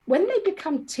when they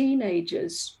become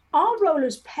teenagers, our role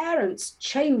as parents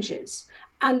changes.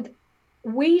 And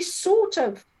we sort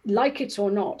of, like it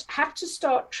or not, have to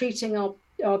start treating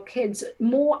our kids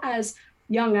more as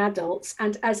young adults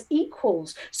and as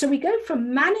equals. So we go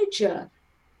from manager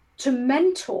to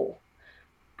mentor.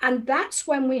 And that's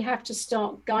when we have to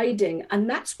start guiding. And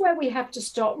that's where we have to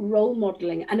start role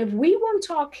modeling. And if we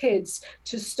want our kids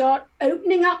to start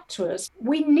opening up to us,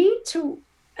 we need to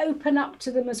open up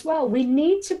to them as well. We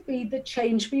need to be the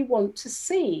change we want to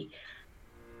see.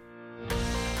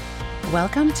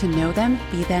 Welcome to Know Them,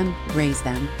 Be Them, Raise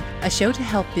Them, a show to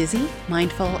help busy,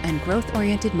 mindful, and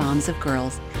growth-oriented moms of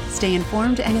girls stay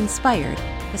informed and inspired,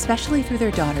 especially through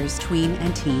their daughters' tween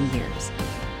and teen years.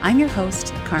 I'm your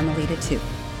host, Carmelita Tu.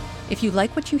 If you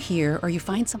like what you hear or you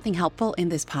find something helpful in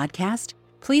this podcast,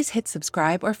 please hit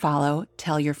subscribe or follow,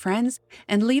 tell your friends,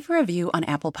 and leave a review on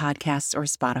Apple Podcasts or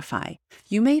Spotify.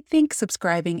 You may think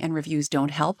subscribing and reviews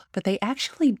don't help, but they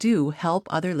actually do help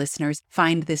other listeners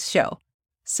find this show.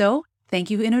 So, thank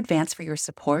you in advance for your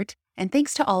support, and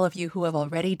thanks to all of you who have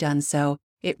already done so.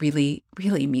 It really,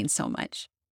 really means so much.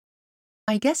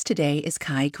 My guest today is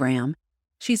Kai Graham.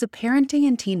 She's a parenting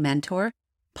and teen mentor,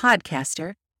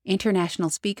 podcaster,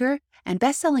 international speaker, and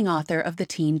best-selling author of The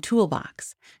Teen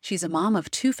Toolbox. She's a mom of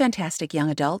 2 fantastic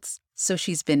young adults, so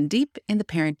she's been deep in the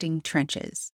parenting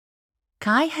trenches.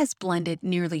 Kai has blended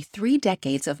nearly 3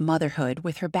 decades of motherhood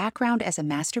with her background as a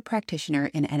master practitioner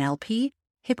in NLP,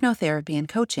 hypnotherapy, and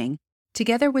coaching,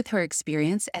 together with her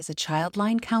experience as a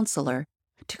childline counselor,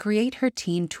 to create her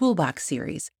Teen Toolbox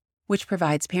series, which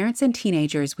provides parents and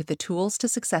teenagers with the tools to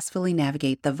successfully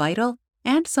navigate the vital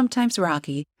and sometimes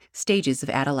rocky stages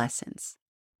of adolescence.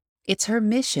 It's her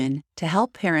mission to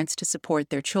help parents to support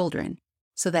their children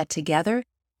so that together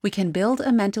we can build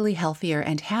a mentally healthier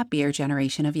and happier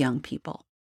generation of young people.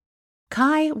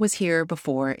 Kai was here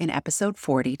before in episode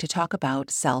 40 to talk about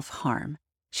self-harm.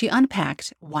 She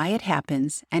unpacked why it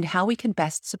happens and how we can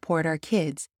best support our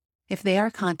kids if they are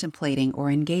contemplating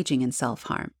or engaging in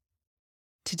self-harm.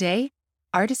 Today,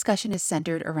 our discussion is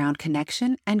centered around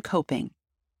connection and coping,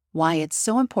 why it's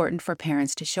so important for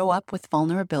parents to show up with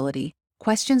vulnerability,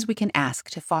 questions we can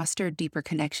ask to foster deeper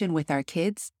connection with our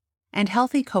kids, and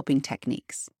healthy coping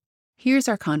techniques. Here's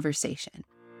our conversation.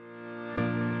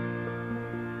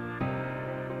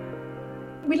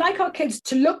 We like our kids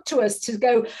to look to us to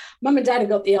go, Mum and Dad have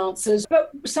got the answers,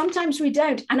 but sometimes we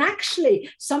don't. And actually,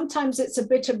 sometimes it's a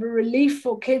bit of a relief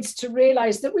for kids to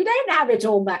realize that we don't have it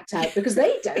all mapped out because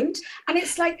they don't. And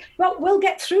it's like, well, we'll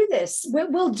get through this.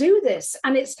 We'll do this.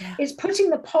 And it's putting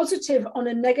the positive on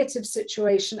a negative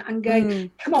situation and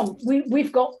going, come on,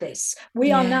 we've got this.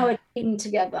 We are now a team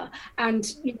together. And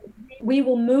we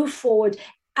will move forward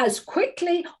as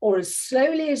quickly or as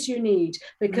slowly as you need,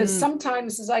 because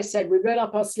sometimes, as I said, we roll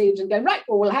up our sleeves and go, right,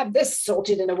 well, we'll have this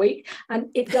sorted in a week. And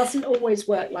it doesn't always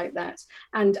work like that.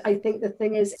 And I think the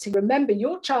thing is to remember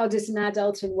your child is an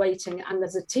adult in waiting. And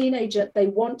as a teenager, they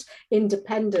want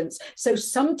independence. So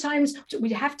sometimes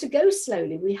we have to go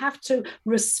slowly. We have to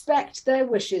respect their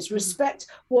wishes, respect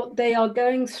what they are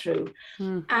going through.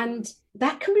 And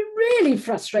that can be really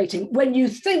frustrating when you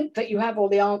think that you have all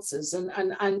the answers and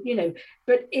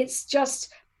but it's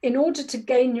just, in order to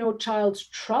gain your child's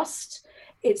trust,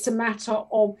 it's a matter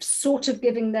of sort of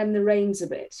giving them the reins a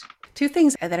bit. 2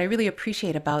 things that I really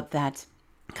appreciate about that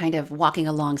kind of walking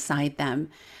alongside them.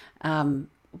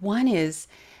 One is,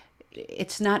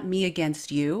 it's not me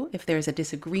against you. If there's a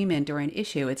disagreement or an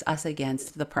issue, it's us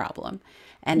against the problem.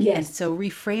 And so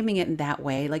reframing it in that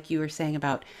way, like you were saying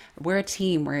about, we're a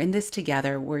team, we're in this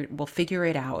together, we'll figure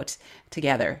it out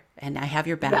together, and I have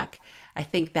your back. Yeah. I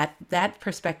think that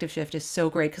perspective shift is so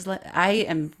great, because I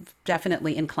am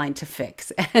definitely inclined to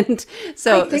fix. And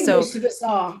so I think most of us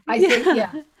are. I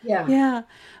think. Yeah.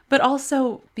 But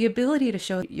also the ability to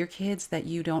show your kids that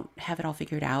you don't have it all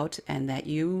figured out and that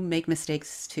you make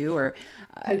mistakes too, or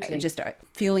just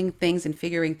feeling things and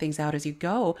figuring things out as you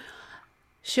go.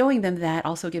 Showing them that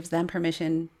also gives them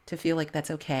permission to feel like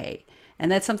that's okay. And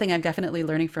that's something I'm definitely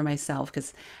learning for myself,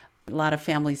 because a lot of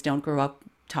families don't grow up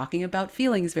talking about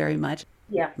feelings very much,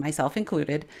 myself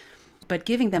included. But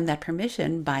giving them that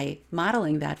permission by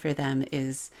modeling that for them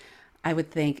is, I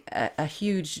would think, a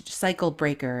huge cycle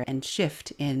breaker and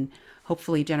shift in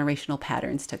hopefully generational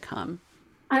patterns to come.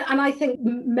 And I think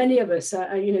many of us,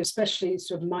 especially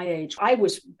sort of my age, I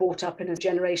was brought up in a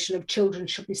generation of children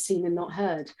should be seen and not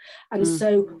heard. And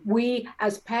so we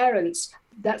as parents,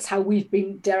 that's how we've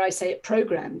been, dare I say it,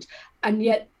 programmed. And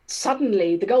yet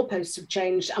suddenly the goalposts have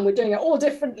changed and we're doing it all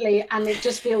differently, and it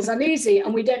just feels uneasy,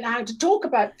 and we don't know how to talk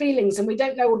about feelings, and we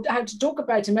don't know how to talk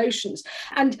about emotions.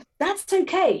 And that's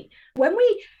okay. When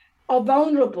we are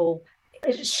vulnerable.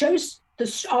 It shows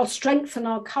our strength and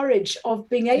our courage of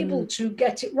being able to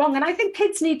get it wrong. And I think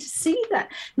kids need to see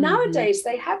that. Nowadays,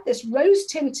 they have this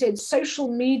rose-tinted social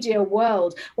media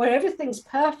world where everything's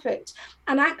perfect.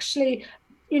 And actually,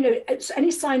 it's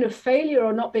any sign of failure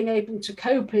or not being able to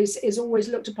cope is always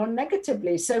looked upon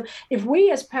negatively. So if we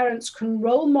as parents can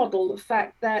role model the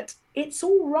fact that it's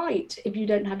all right if you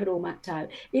don't have it all mapped out.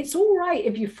 It's all right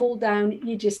if you fall down.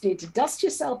 You just need to dust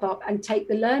yourself up and take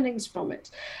the learnings from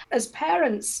it. As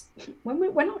parents,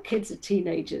 when our kids are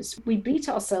teenagers, we beat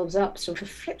ourselves up. So for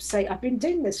flip's sake, I've been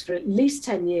doing this for at least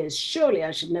 10 years. Surely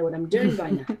I should know what I'm doing by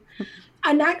now.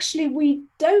 And actually we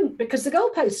don't, because the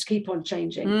goalposts keep on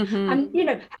changing. And,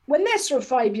 when they're sort of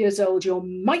 5 years old, you're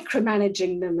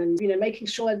micromanaging them and, making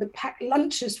sure the packed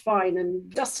lunch is fine and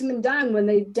dusting them down when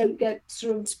they don't get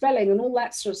sort of spelling and all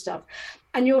that sort of stuff.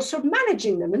 And you're sort of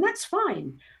managing them, and that's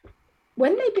fine.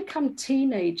 When they become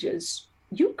teenagers,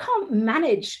 you can't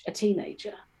manage a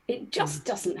teenager. It just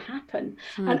doesn't happen.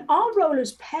 And our role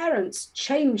as parents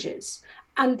changes.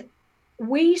 And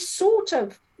we sort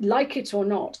of, like it or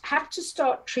not, have to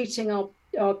start treating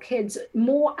our kids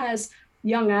more as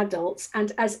young adults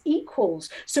and as equals.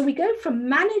 So we go from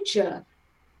manager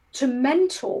to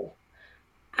mentor.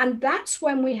 And that's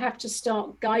when we have to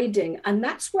start guiding. And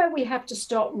that's where we have to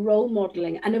start role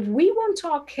modeling. And if we want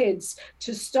our kids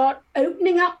to start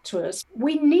opening up to us,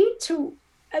 we need to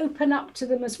open up to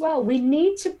them as well. We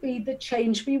need to be the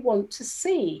change we want to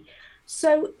see.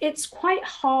 So it's quite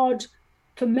hard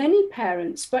for many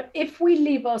parents, but if we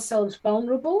leave ourselves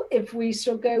vulnerable, if we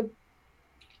sort of go,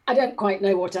 I don't quite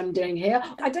know what I'm doing here.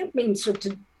 I don't mean sort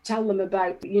of to tell them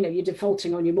about, you're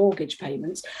defaulting on your mortgage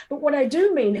payments. But what I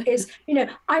do mean is,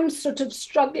 I'm sort of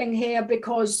struggling here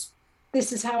because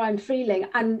this is how I'm feeling.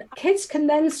 And kids can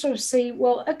then sort of see,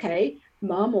 well, okay,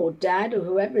 mum or dad or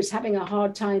whoever is having a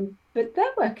hard time, but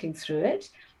they're working through it.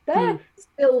 They're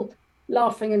still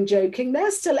laughing and joking.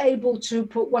 They're still able to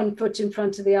put one foot in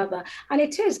front of the other. And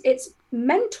it's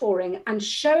mentoring and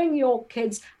showing your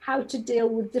kids how to deal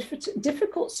with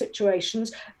difficult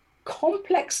situations,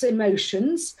 complex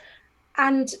emotions.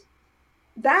 And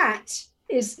that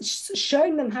is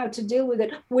showing them how to deal with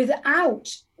it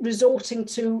without resorting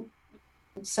to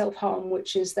self-harm,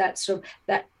 which is that sort of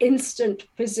that instant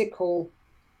physical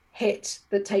hit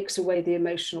that takes away the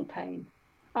emotional pain.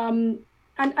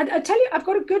 And I tell you, I've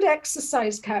got a good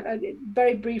exercise, Kat,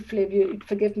 very briefly, if you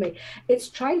forgive me. It's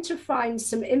trying to find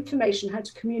some information how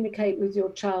to communicate with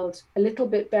your child a little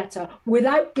bit better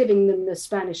without giving them the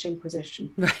Spanish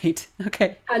Inquisition. Right.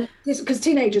 Okay. And this, because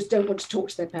teenagers don't want to talk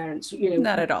to their parents,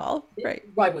 Not at all. Right.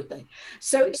 Why would they?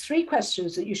 So it's 3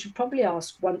 questions that you should probably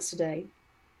ask once a day.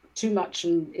 Too much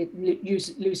and it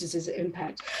loses its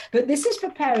impact. But this is for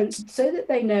parents so that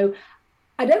they know,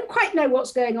 I don't quite know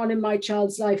what's going on in my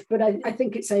child's life, but I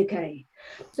think it's okay.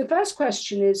 The first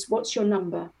question is, what's your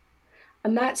number?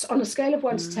 And that's on a scale of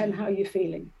 1 to 10, how are you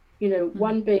feeling?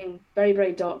 1 being very,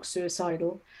 very dark,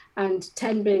 suicidal, and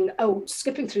 10 being, oh,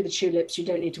 skipping through the tulips, you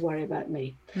don't need to worry about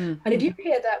me. And if you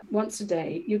hear that once a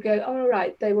day, you go, oh, all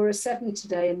right, they were a 7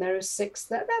 today and they're a 6,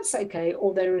 that's okay.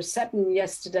 Or they were a 7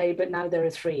 yesterday, but now they're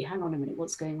a 3. Hang on a minute,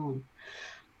 what's going on?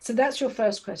 So that's your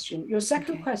first question. Your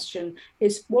second question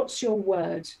is, what's your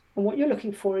word? And what you're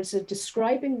looking for is a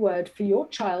describing word for your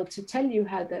child to tell you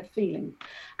how they're feeling.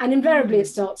 And invariably it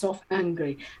starts off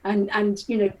angry. And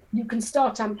you can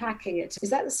start unpacking it. Is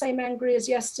that the same angry as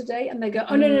yesterday? And they go,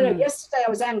 oh, no. Yesterday I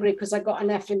was angry because I got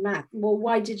an F in math. Well,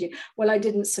 why did you? Well, I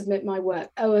didn't submit my work.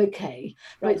 Oh, okay.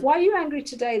 Right. Why are you angry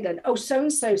today then? Oh,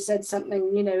 so-and-so said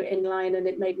something, in line and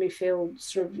it made me feel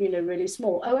sort of, really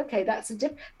small. Oh, okay.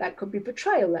 That could be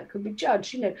betrayal. That could be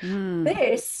judge.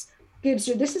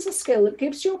 This is a skill that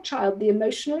gives your child the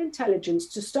emotional intelligence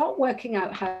to start working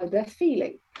out how they're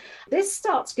feeling. This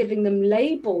starts giving them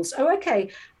labels. Oh,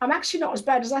 okay, I'm actually not as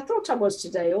bad as I thought I was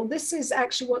today, or this is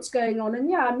actually what's going on.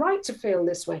 And yeah, I'm right to feel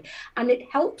this way. And it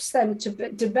helps them to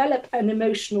develop an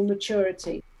emotional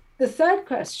maturity. The third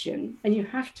question, and you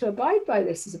have to abide by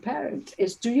this as a parent,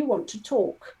 is, do you want to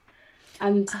talk?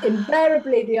 And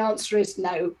invariably the answer is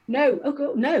no. Oh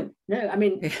God, no. I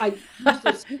mean, I used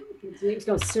this, it's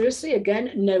not seriously,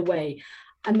 again, no way.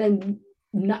 And then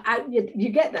you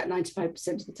get that 95%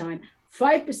 of the time.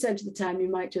 5% of the time you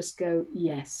might just go,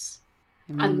 yes.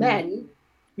 And then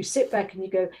you sit back and you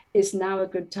go, is now a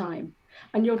good time?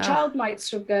 And your child might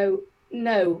sort of go,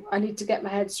 no, I need to get my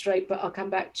head straight, but I'll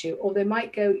come back to you. Or they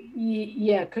might go,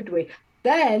 yeah, could we?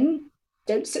 Then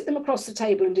don't sit them across the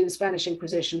table and do the Spanish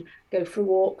Inquisition. Go for a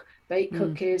walk, bake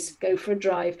cookies, go for a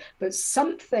drive, but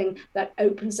something that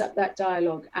opens up that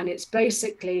dialogue. And it's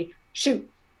basically, shoot,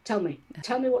 Tell me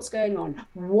what's going on,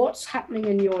 what's happening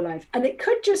in your life. And it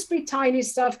could just be tiny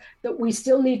stuff that we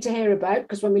still need to hear about,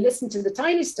 because when we listen to the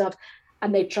tiny stuff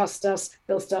and they trust us,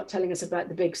 they'll start telling us about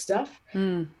the big stuff.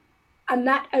 And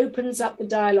that opens up the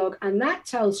dialogue, and that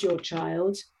tells your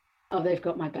child, oh, they've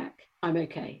got my back, I'm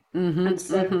okay. And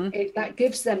so that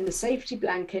gives them the safety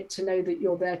blanket to know that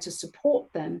you're there to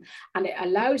support them, and it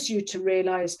allows you to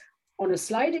realize on a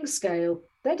sliding scale,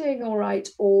 they're doing all right,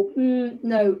 or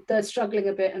no, they're struggling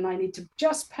a bit and I need to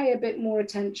just pay a bit more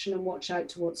attention and watch out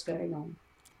to what's going on.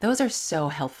 Those are so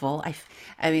helpful.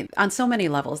 I mean, on so many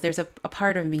levels, there's a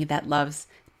part of me that loves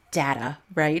data,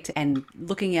 right? And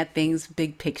looking at things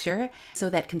big picture. So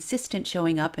that consistent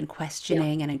showing up and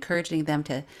questioning and encouraging them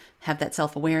to have that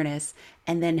self-awareness,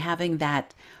 and then having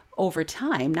that over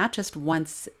time, not just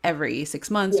once every 6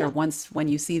 months or once when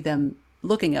you see them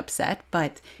looking upset,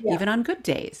 but even on good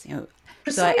days, you know.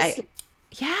 Precisely.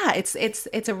 So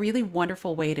it's a really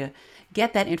wonderful way to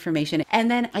get that information.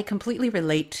 And then I completely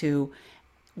relate to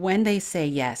when they say,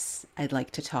 yes, I'd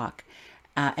like to talk,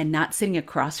 and not sitting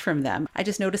across from them. I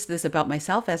just noticed this about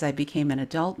myself as I became an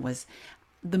adult, was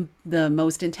the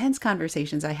most intense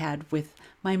conversations I had with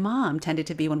my mom tended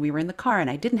to be when we were in the car and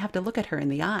I didn't have to look at her in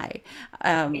the eye.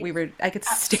 I could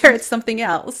stare at something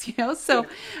else, you know, so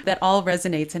that all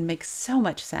resonates and makes so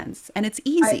much sense. And it's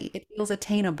easy. It feels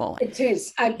attainable. It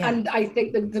is. And I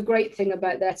think the great thing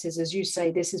about that is, as you say,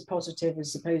 this is positive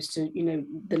as opposed to, you know,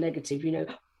 the negative. You know,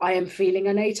 I am feeling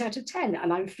an 8 out of 10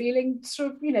 and I'm feeling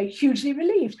sort of, you know, hugely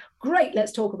relieved. Great,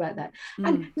 let's talk about that.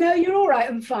 And no, you're all right,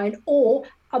 I'm fine. Or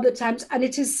other times, and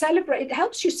it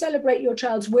helps you celebrate your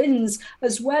child's wins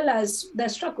as well as their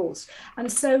struggles. And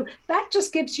so that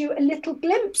just gives you a little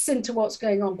glimpse into what's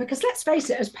going on, because let's face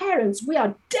it, as parents, we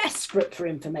are desperate for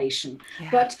information,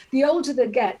 but the older they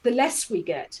get, the less we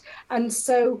get. And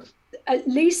so at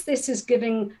least this is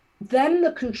giving them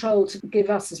the control to give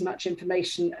us as much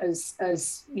information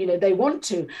as you know they want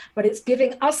to, but it's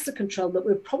giving us the control that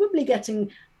we're probably getting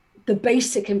the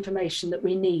basic information that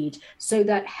we need. So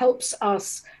that helps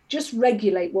us just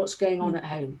regulate what's going on at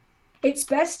home. It's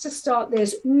best to start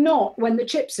this not when the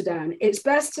chips are down. It's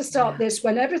best to start this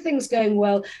when everything's going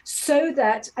well, so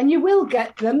that, and you will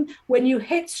get them when you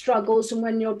hit struggles, and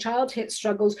when your child hits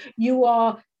struggles, you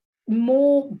are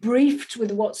more briefed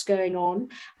with what's going on,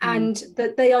 and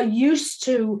that they are used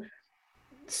to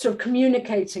sort of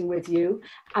communicating with you,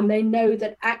 and they know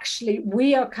that actually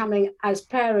we are coming as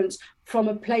parents from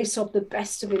a place of the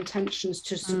best of intentions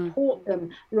to support them,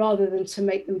 rather than to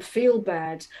make them feel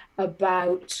bad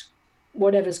about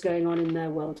whatever's going on in their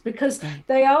world, because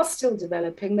they are still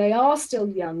developing, they are still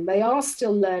young, they are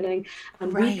still learning,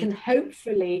 and we can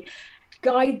hopefully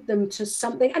guide them to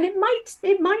something. And it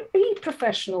might be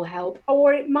professional help,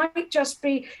 or it might just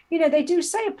be, you know, they do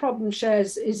say a problem shared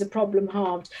is a problem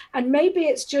halved, and maybe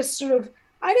it's just sort of,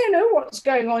 I don't know what's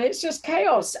going on, it's just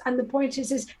chaos. And the point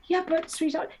is yeah, but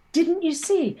sweetheart, didn't you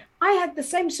see I had the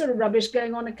same sort of rubbish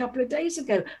going on a couple of days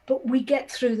ago, but we get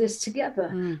through this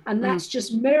together. And that's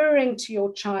just mirroring to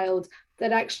your child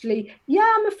that actually,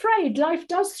 I'm afraid life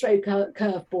does throw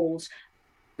curveballs,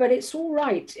 but it's all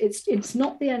right. It's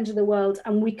not the end of the world,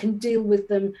 and we can deal with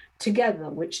them together,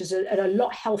 which is a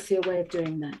lot healthier way of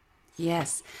doing that.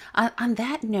 Yes. On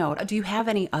that note, do you have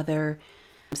any other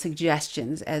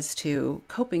suggestions as to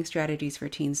coping strategies for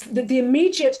teens? The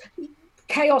immediate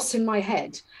chaos in my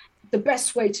head, the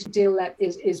best way to deal with that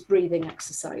is breathing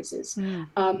exercises.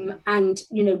 And,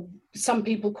 you know, some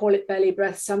people call it belly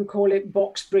breath, some call it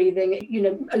box breathing. You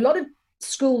know, a lot of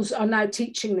schools are now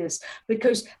teaching this,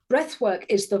 because breath work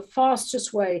is the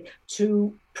fastest way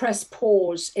to press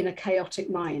pause in a chaotic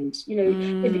mind. You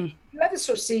know, if you ever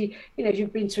sort of see, you know, if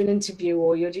you've been to an interview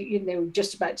or you're, you know,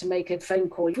 just about to make a phone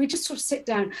call, if we just sort of sit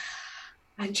down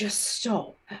and just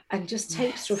stop and just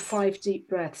take sort of 5 deep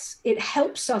breaths, it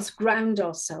helps us ground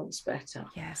ourselves better.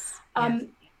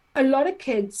 A lot of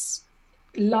kids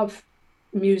love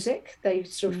music. They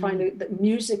sort of find that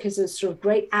music is a sort of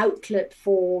great outlet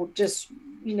for just,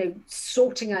 you know,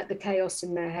 sorting out the chaos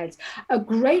in their heads. A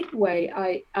great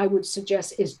way I would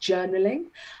suggest is journaling,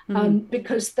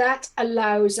 because that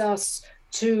allows us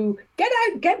to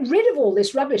get rid of all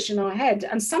this rubbish in our head.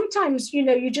 And sometimes, you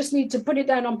know, you just need to put it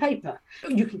down on paper.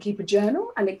 You can keep a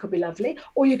journal and it could be lovely,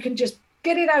 or you can just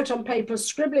get it out on paper,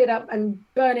 scribble it up and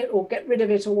burn it, or get rid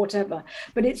of it, or whatever.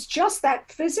 But it's just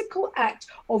that physical act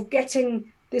of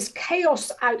getting this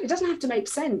chaos out. It doesn't have to make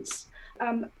sense.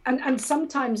 And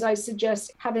sometimes I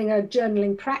suggest having a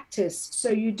journaling practice. So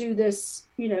you do this,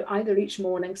 you know, either each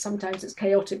morning, sometimes it's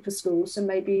chaotic for school, so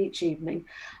maybe each evening.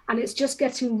 And it's just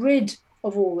getting rid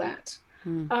of all that.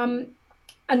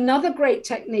 Another great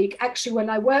technique, actually, when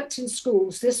I worked in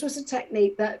schools, this was a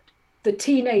technique that the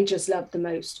teenagers loved the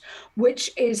most,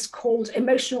 which is called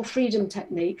emotional freedom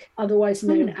technique, otherwise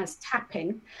known as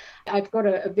tapping. I've got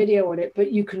a video on it,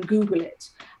 but you can Google it,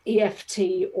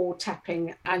 EFT or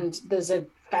tapping. And there's a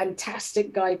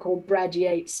fantastic guy called Brad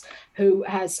Yates who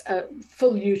has a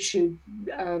full YouTube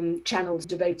channels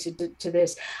devoted to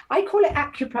this. I call it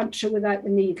acupuncture without the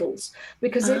needles,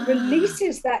 because it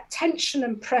releases that tension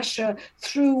and pressure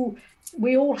through.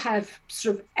 We all have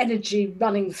sort of energy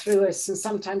running through us, and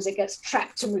sometimes it gets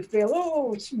trapped and we feel,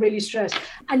 oh, it's really stressed.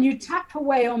 And you tap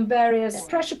away on various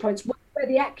pressure points where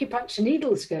the acupuncture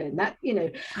needles go, and that, you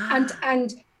know,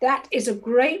 and that is a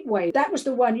great way. That was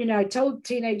the one, you know, I told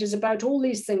teenagers about all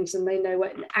these things and they know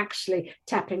what, and actually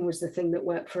tapping was the thing that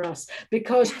worked for us,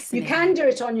 because you can do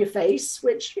it on your face,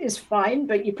 which is fine,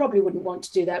 but you probably wouldn't want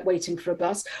to do that waiting for a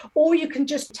bus, or you can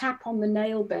just tap on the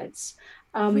nail beds.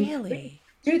 Really?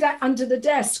 Do that under the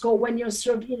desk, or when you're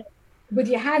sort of, you know, with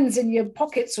your hands in your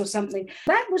pockets or something.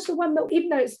 That was the one that, even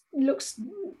though it looks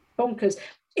bonkers,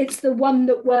 it's the one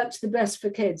that worked the best for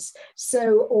kids.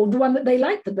 So, or the one that they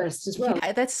liked the best as well.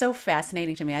 Yeah, that's so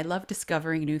fascinating to me. I love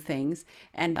discovering new things,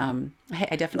 and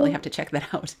I definitely have to check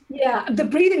that out. Yeah, the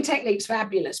breathing technique's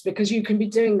fabulous, because you can be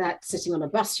doing that sitting on a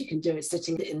bus, you can do it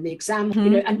sitting in the exam, you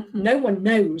know, and no one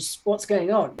knows what's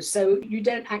going on. So you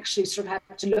don't actually sort of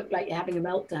have to look like you're having a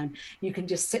meltdown. You can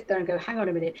just sit there and go, hang on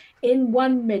a minute. In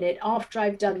 1 minute after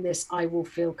I've done this, I will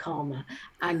feel calmer.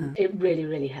 And it really,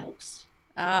 really helps.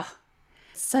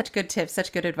 Such good tips,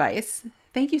 such good advice.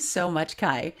 Thank you so much,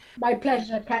 Kai. My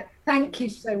pleasure, Kat. Thank you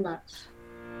so much.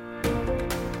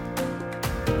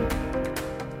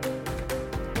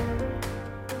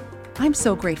 I'm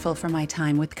so grateful for my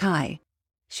time with Kai.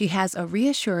 She has a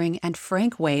reassuring and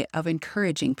frank way of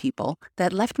encouraging people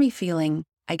that left me feeling,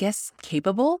 I guess,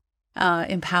 capable,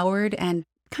 empowered, and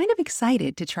kind of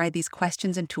excited to try these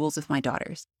questions and tools with my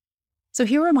daughters. So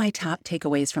here are my top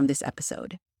takeaways from this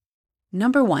episode.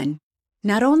 Number 1,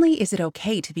 not only is it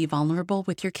okay to be vulnerable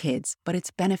with your kids, but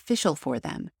it's beneficial for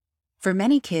them. For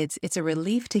many kids, it's a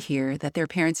relief to hear that their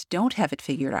parents don't have it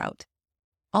figured out.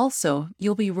 Also,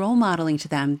 you'll be role modeling to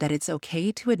them that it's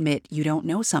okay to admit you don't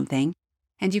know something,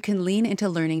 and you can lean into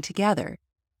learning together,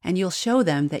 and you'll show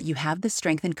them that you have the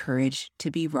strength and courage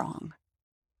to be wrong.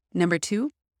 Number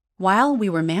 2, while we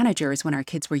were managers when our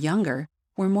kids were younger,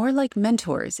 we're more like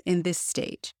mentors in this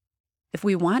stage. If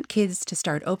we want kids to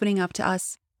start opening up to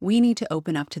us, we need to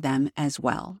open up to them as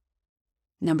well.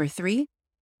 Number 3,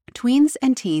 tweens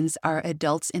and teens are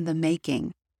adults in the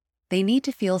making. They need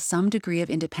to feel some degree of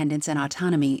independence and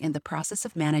autonomy in the process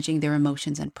of managing their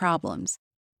emotions and problems.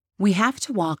 We have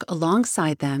to walk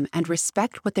alongside them and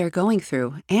respect what they're going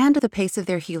through and the pace of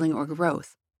their healing or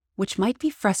growth, which might be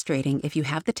frustrating if you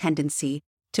have the tendency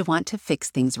to want to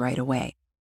fix things right away.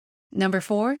 Number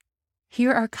 4,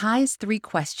 here are Kai's 3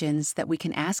 questions that we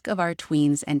can ask of our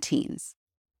tweens and teens.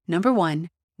 Number 1,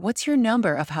 what's your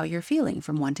number of how you're feeling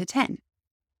from 1 to 10?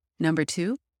 Number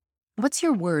 2, what's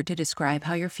your word to describe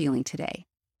how you're feeling today?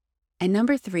 And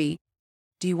number 3,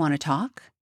 do you want to talk?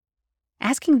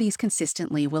 Asking these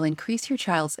consistently will increase your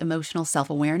child's emotional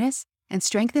self-awareness and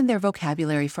strengthen their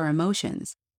vocabulary for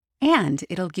emotions, and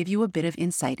it'll give you a bit of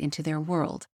insight into their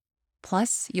world.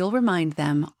 Plus, you'll remind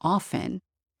them often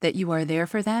that you are there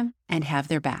for them and have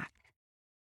their back.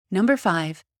 Number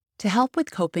 5, to help with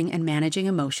coping and managing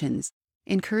emotions,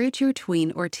 encourage your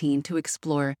tween or teen to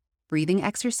explore breathing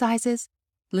exercises,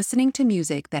 listening to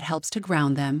music that helps to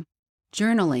ground them,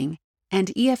 journaling,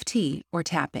 and EFT or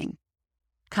tapping.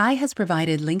 Kai has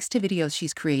provided links to videos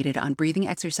she's created on breathing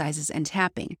exercises and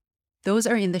tapping. Those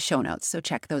are in the show notes, so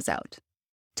check those out.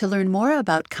 To learn more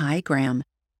about Kai Graham,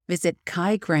 visit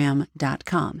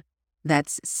kaigraham.com.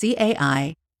 That's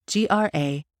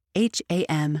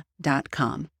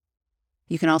CAIGRAHAM.com.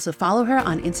 You can also follow her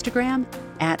on Instagram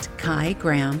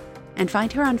 @KaiGraham and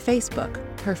find her on Facebook.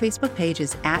 Her Facebook page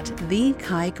is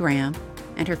 @TheKaiGraham,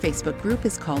 and her Facebook group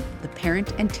is called The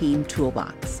Parent and Teen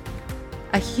Toolbox.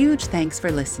 A huge thanks for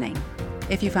listening.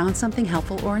 If you found something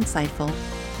helpful or insightful,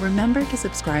 remember to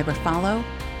subscribe or follow,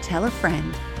 tell a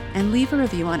friend, and leave a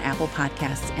review on Apple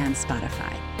Podcasts and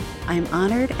Spotify. I'm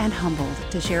honored and humbled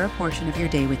to share a portion of your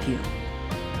day with you.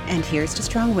 And here's to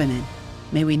strong women.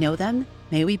 May we know them,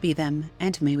 may we be them,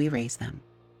 and may we raise them.